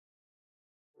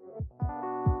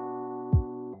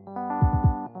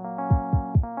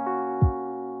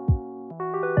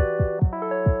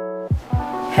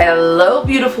Hello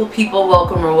beautiful people,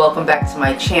 welcome back to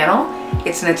my channel.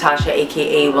 It's Natasha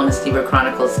aka Wellness Diva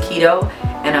Chronicles Keto,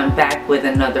 and I'm back with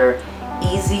another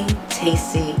easy,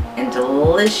 tasty, and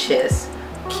delicious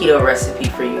keto recipe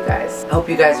for you guys. I hope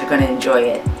you guys are going to enjoy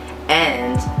it,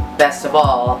 and best of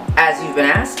all, as you've been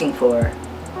asking for,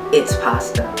 it's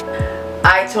pasta.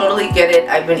 I totally get it.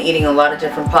 I've been eating a lot of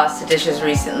different pasta dishes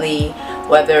recently,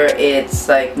 whether it's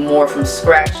like more from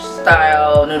scratch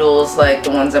style noodles like the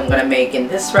ones I'm going to make in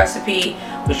this recipe,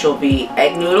 which will be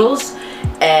egg noodles,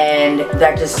 and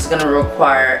that just is going to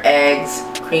require eggs,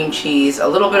 cream cheese, a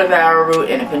little bit of arrowroot,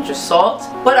 and a pinch of salt.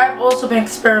 But I've also been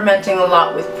experimenting a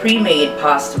lot with pre-made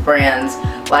pasta brands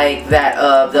like that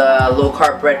of the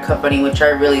Low-Carb bread company, which I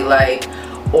really like,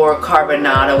 or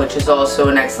carbonara, which is also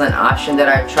an excellent option that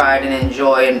I've tried and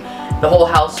enjoy, and the whole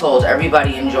household,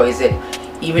 everybody enjoys it,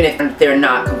 even if they're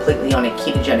not completely on a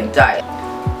ketogenic diet.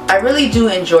 I really do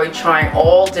enjoy trying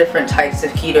all different types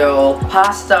of keto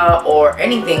pasta or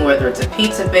anything, whether it's a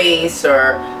pizza base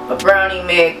or a brownie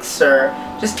mix or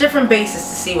just different bases,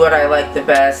 to see what I like the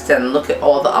best and look at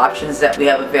all the options that we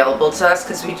have available to us,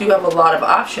 because we do have a lot of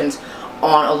options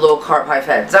on a low carb, high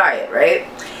fat diet, right?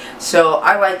 So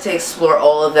I like to explore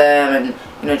all of them and,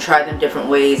 you know, try them different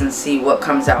ways and see what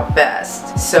comes out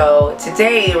best. So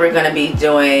today we're going to be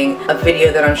doing a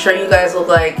video that I'm sure you guys will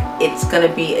like. It's going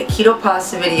to be a keto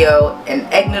pasta video,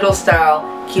 an egg noodle style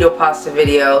keto pasta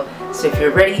video. So if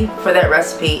you're ready for that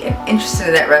recipe and interested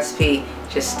in that recipe,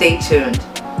 just stay tuned.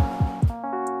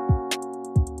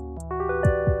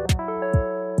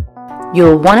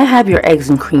 You'll want to have your eggs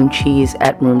and cream cheese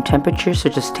at room temperature, so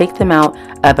just take them out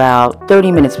about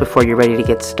 30 minutes before you're ready to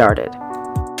get started.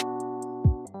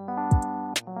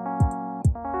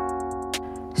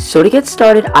 So to get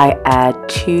started, I add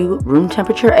 2 room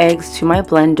temperature eggs to my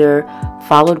blender,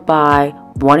 followed by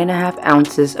 1.5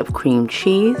 ounces of cream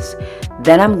cheese.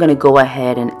 Then I'm going to go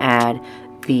ahead and add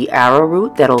the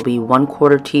arrowroot. That'll be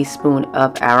 1/4 teaspoon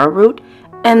of arrowroot,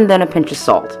 and then a pinch of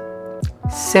salt.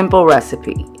 Simple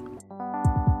recipe.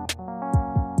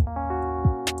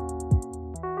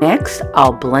 Next,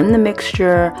 I'll blend the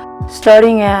mixture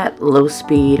starting at low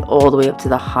speed all the way up to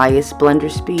the highest blender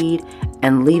speed,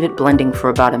 and leave it blending for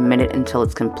about a minute until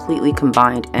it's completely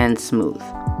combined and smooth.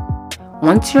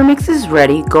 Once your mix is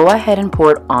ready, go ahead and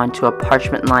pour it onto a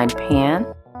parchment lined pan.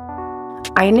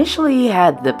 I initially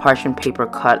had the parchment paper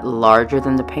cut larger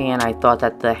than the pan. I thought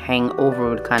that the hangover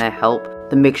would kind of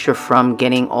help the mixture from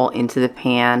getting all into the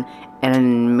pan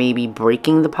and maybe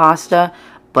breaking the pasta,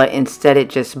 but instead it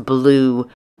just blew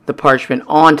the parchment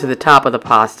onto the top of the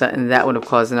pasta, and that would have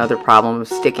caused another problem of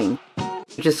sticking.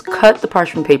 Just cut the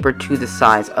parchment paper to the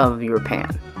size of your pan.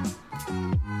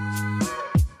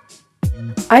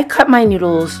 I cut my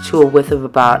noodles to a width of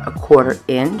about 1/4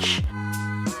 inch.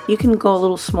 You can go a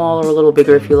little smaller or a little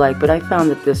bigger if you like, but I found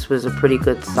that this was a pretty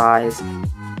good size.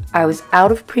 I was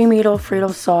out of pre-made Alfredo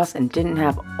sauce and didn't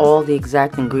have all the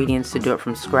exact ingredients to do it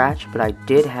from scratch, but I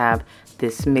did have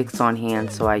this mix on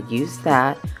hand, so I used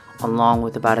that along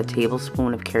with about a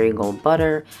tablespoon of Kerrygold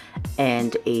butter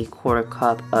and a 1/4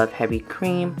 cup of heavy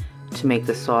cream to make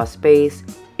the sauce base.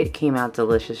 It came out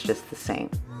delicious just the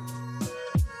same.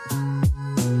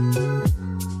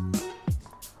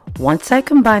 Once I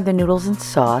combine the noodles and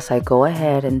sauce, I go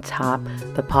ahead and top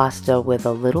the pasta with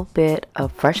a little bit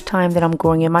of fresh thyme that I'm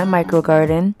growing in my micro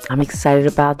garden. I'm excited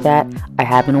about that. I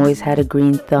haven't always had a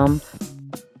green thumb,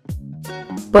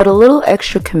 but a little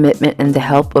extra commitment and the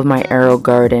help of my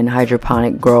AeroGarden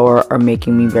hydroponic grower are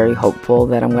making me very hopeful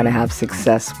that I'm going to have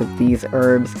success with these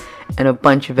herbs and a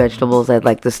bunch of vegetables I'd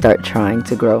like to start trying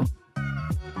to grow.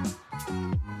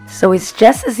 So it's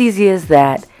just as easy as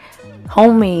that.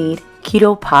 Homemade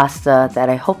keto pasta that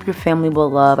I hope your family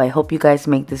will love. I hope you guys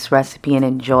make this recipe and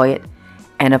enjoy it.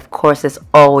 And of course, as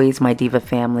always, my Diva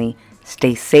family,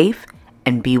 stay safe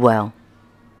and be well.